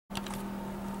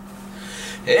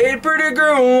Hey pretty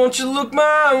girl, won't you look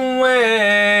my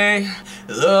way?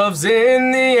 Love's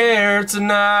in the air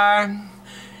tonight.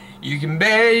 You can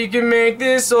bet you can make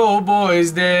this old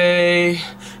boy's day.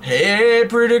 Hey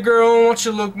pretty girl, won't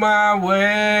you look my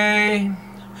way?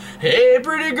 Hey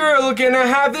pretty girl, can I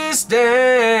have this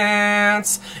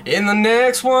dance? In the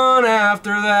next one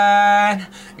after that,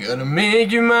 gonna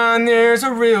make you mine, there's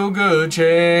a real good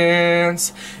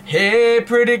chance. Hey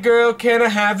pretty girl, can I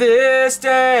have this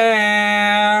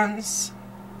dance?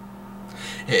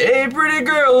 Hey pretty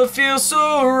girl, it feels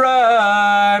so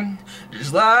right,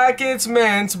 just like it's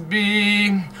meant to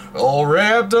be, all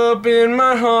wrapped up in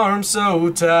my arms so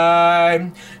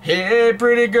tight. Hey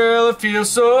pretty girl, it feels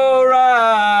so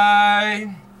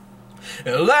right.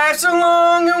 Life's a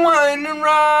long and winding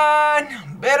ride,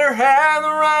 better have the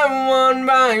right one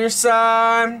by your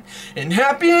side. And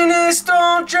happiness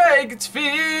don't drag its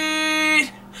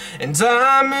feet, and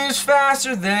time moves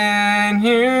faster than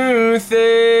you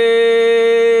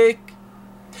think.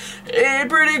 Hey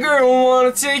pretty girl,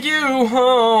 wanna take you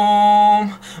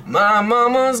home. My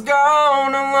mama's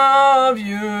gonna love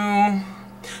you.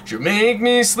 She'll make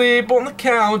me sleep on the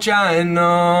couch, I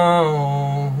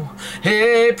know.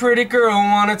 Hey pretty girl,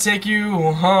 wanna take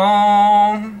you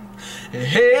home.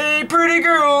 Hey pretty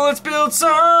girl, let's build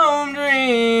some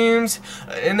dreams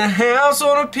in a house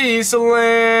on a piece of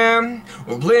land.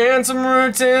 We'll plant some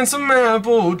roots and some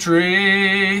apple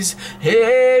trees.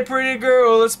 Hey pretty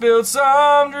girl, let's build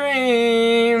some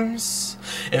dreams.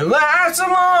 And life's a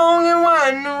long and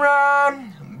winding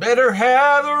ride, better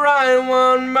have the right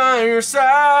one by your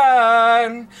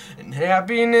side. And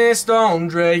happiness don't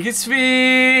drag its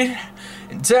feet,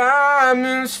 and time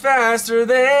moves faster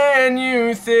than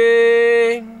you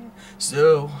think.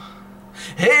 So,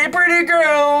 hey pretty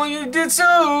girl, you did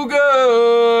so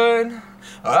good.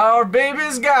 Our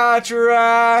baby's got your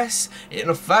eyes in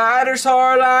a fighter's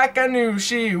heart like I knew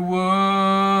she would.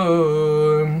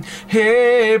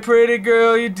 Hey pretty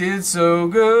girl, you did so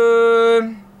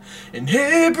good. And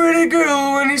hey pretty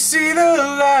girl, when you see the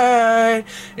light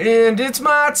and it's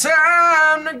my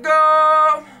time to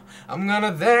go, I'm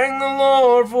gonna thank the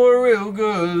Lord for a real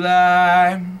good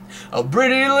life. A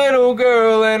pretty little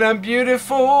girl and a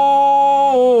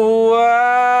beautiful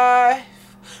wife.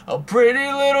 A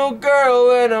pretty little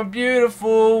girl and a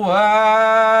beautiful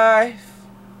wife.